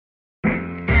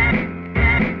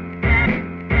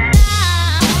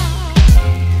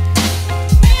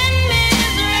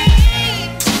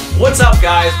What's up,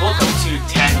 guys? Welcome to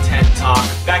 1010 Talk.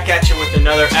 Back at you with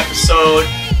another episode.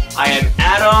 I am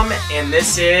Adam, and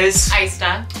this is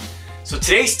Aista. So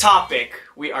today's topic,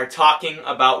 we are talking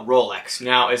about Rolex.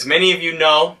 Now, as many of you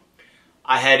know,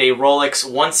 I had a Rolex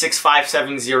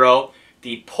 16570,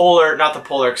 the Polar, not the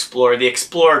Polar Explorer, the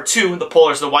Explorer 2. The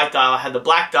Polar's the white dial. I had the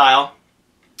black dial,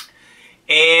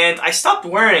 and I stopped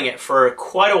wearing it for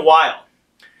quite a while.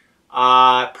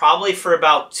 Probably for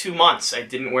about 2 months. I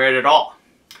didn't wear it at all.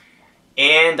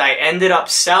 And I ended up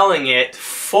selling it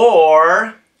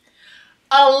for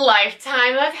a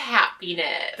lifetime of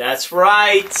happiness. That's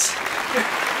right.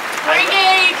 We're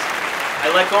engaged. I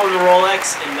let go of the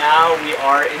Rolex, and now we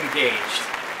are engaged.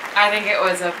 I think it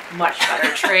was a much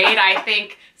better trade. I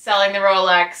think selling the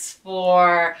Rolex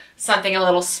for something a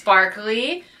little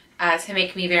sparkly to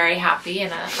make me very happy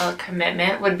and a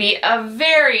commitment would be a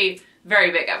very,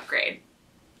 very big upgrade.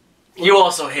 You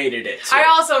also hated it, too. I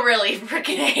also really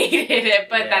freaking hated it,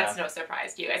 but that's no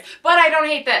surprise to you guys. But I don't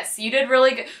hate this. You did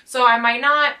really good. So I might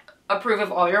not approve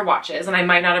of all your watches, and I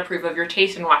might not approve of your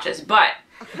taste in watches, but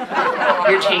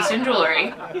your taste in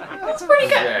jewelry, it's pretty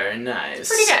good. Very nice. It's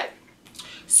pretty good.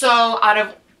 So out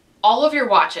of all of your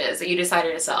watches that you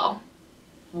decided to sell,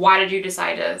 why did you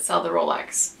decide to sell the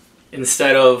Rolex?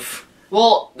 Instead of...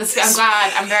 Well,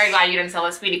 I'm very glad you didn't sell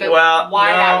the Speedy, but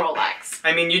why that Rolex?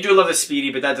 I mean, you do love the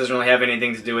Speedy, but that doesn't really have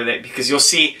anything to do with it, because you'll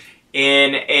see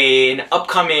in an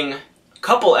upcoming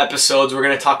couple episodes, we're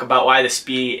going to talk about why the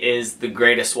Speedy is the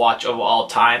greatest watch of all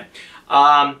time.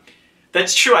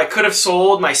 That's true. I could have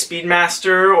sold my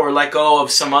Speedmaster or let go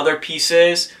of some other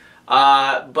pieces,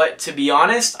 but to be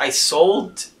honest, I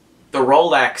sold the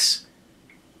Rolex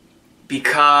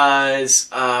because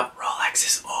Rolex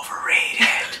is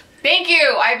overrated. Thank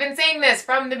you. I've been saying this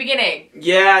from the beginning.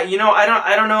 Yeah, you know,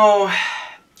 I don't know.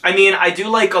 I mean, I do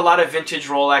like a lot of vintage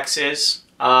Rolexes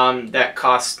that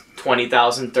cost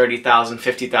 $20,000, $30,000,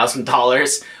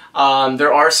 $50,000.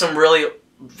 There are some really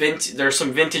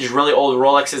vintage, really old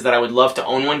Rolexes that I would love to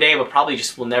own one day, but probably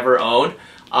just will never own.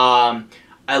 I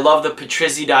love the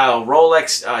Patrizzi dial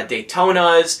Rolex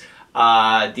Daytonas,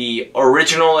 the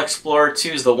original Explorer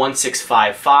 2s, the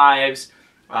 1655s.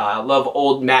 I love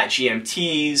old matte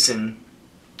GMTs and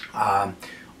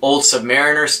old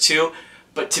Submariners too.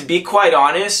 But to be quite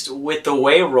honest, with the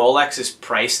way Rolex is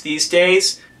priced these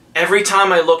days, every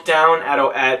time I look down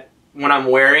at when I'm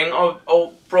wearing a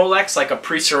Rolex, like a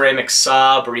pre-ceramic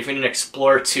sub or even an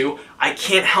Explorer 2, I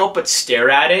can't help but stare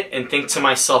at it and think to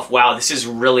myself, wow, this is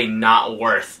really not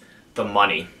worth the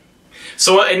money.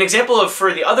 So an example of,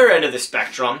 for the other end of the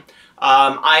spectrum,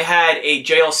 I had a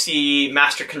JLC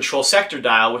Master Control Sector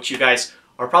dial, which you guys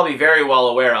are probably very well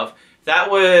aware of.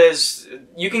 That was,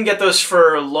 you can get those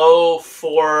for low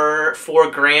four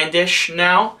grand-ish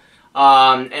now.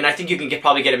 And I think you can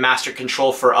probably get a Master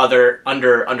Control for under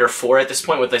 $4 at this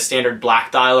point with a standard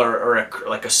black dial or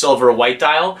like a silver or white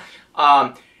dial.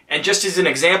 And just as an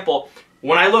example,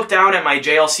 when I look down at my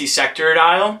JLC Sector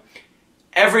dial,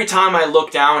 every time I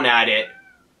look down at it,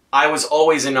 I was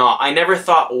always in awe. I never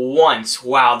thought once,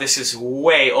 wow, this is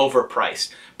way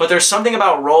overpriced. But there's something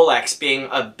about Rolex being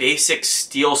a basic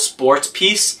steel sports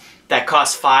piece that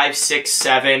costs $5, $6,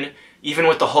 $7, even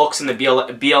with the hooks and the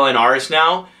BLNRs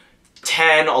now,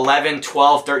 $10, $11,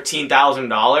 $12,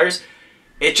 $13,000.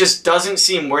 It just doesn't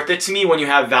seem worth it to me when you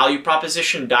have value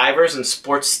proposition divers and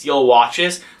sports steel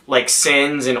watches like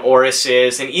Sins and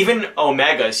Oruses and even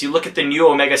Omegas. You look at the new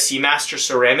Omega Seamaster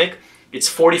Ceramic, it's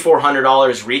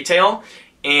 $4,400 retail,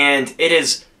 and it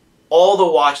is all the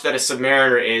watch that a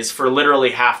Submariner is for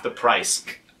literally half the price.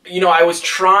 You know, I was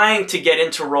trying to get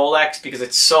into Rolex because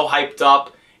it's so hyped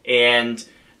up, and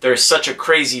there's such a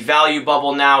crazy value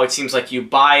bubble now. It seems like you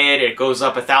buy it, it goes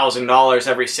up $1,000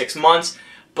 every 6 months,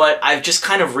 but I've just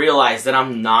kind of realized that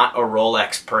I'm not a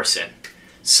Rolex person.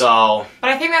 So... But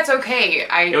I think that's okay.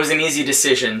 It was an easy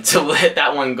decision to let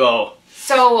that one go.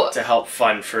 So... To help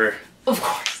fund for... Of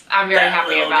course. I'm very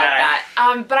happy about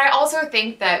that. But I also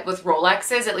think that with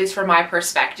Rolexes, at least from my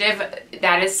perspective,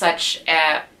 that is such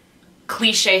a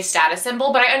cliche status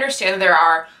symbol. But I understand that there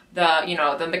are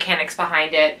the mechanics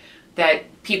behind it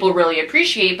that people really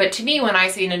appreciate. But to me, when I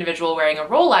see an individual wearing a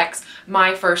Rolex,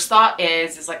 my first thought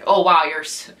is like, oh wow, you're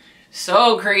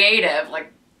so creative.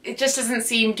 Like, it just doesn't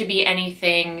seem to be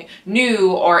anything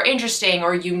new or interesting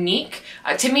or unique.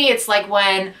 To me, it's like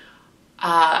when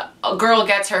a girl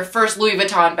gets her first Louis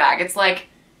Vuitton bag. It's like,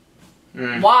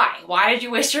 why? Why did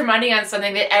you waste your money on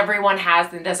something that everyone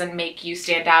has and doesn't make you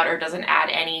stand out or doesn't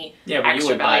add any extra you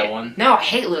would value? buy one. No, I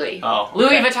hate Louis. Oh, okay.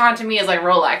 Louis Vuitton to me is like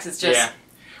Rolex. It's just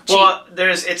cheap. Well,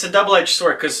 it's a double-edged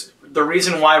sword because the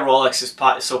reason why Rolex is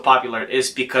so popular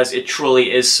is because it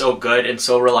truly is so good and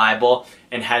so reliable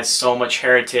and has so much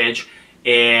heritage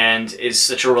and is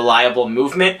such a reliable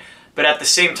movement. But at the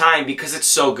same time, because it's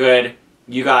so good,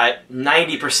 you got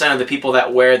 90% of the people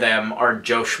that wear them are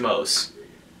Joe Schmoes.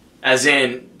 As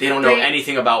in, they don't know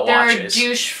anything about watches. They're a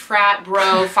douche frat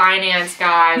bro finance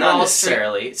guy. Not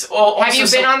necessarily. Have you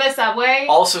been on the subway?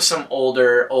 Also some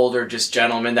older just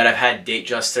gentlemen that have had date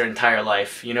just their entire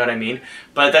life. You know what I mean?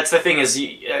 But that's the thing is,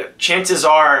 chances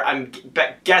are, I'm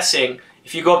guessing,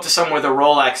 if you go up to someone with a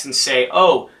Rolex and say,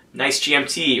 oh, nice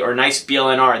GMT or nice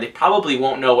BLNR, they probably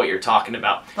won't know what you're talking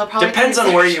about. Depends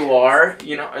on where you are,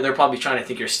 you know, or they're probably trying to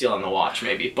think you're stealing the watch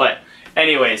maybe. But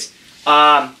anyways,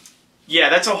 yeah,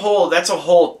 that's a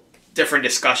whole different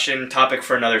discussion topic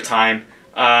for another time.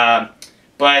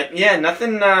 But yeah,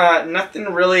 nothing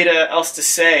really else to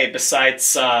say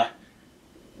besides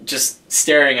just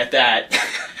staring at that.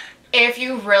 If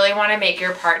you really want to make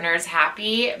your partners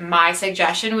happy, my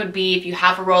suggestion would be, if you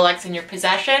have a Rolex in your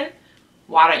possession,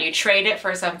 why don't you trade it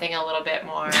for something a little bit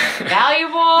more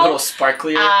valuable? A little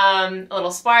sparklier. A little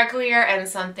sparklier, and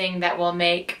something that will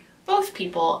make both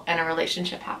people in a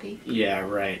relationship happy. Yeah,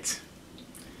 right.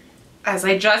 As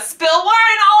I just spilled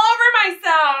wine all over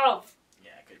myself.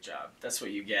 Yeah, good job. That's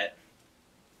what you get.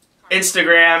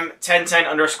 Instagram,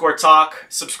 1010_talk.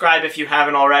 Subscribe if you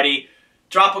haven't already.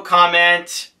 Drop a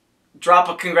comment. Drop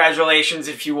a congratulations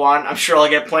if you want. I'm sure I'll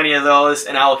get plenty of those.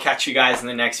 And I will catch you guys in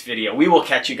the next video. We will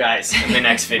catch you guys in the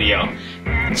next video.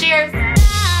 Cheers.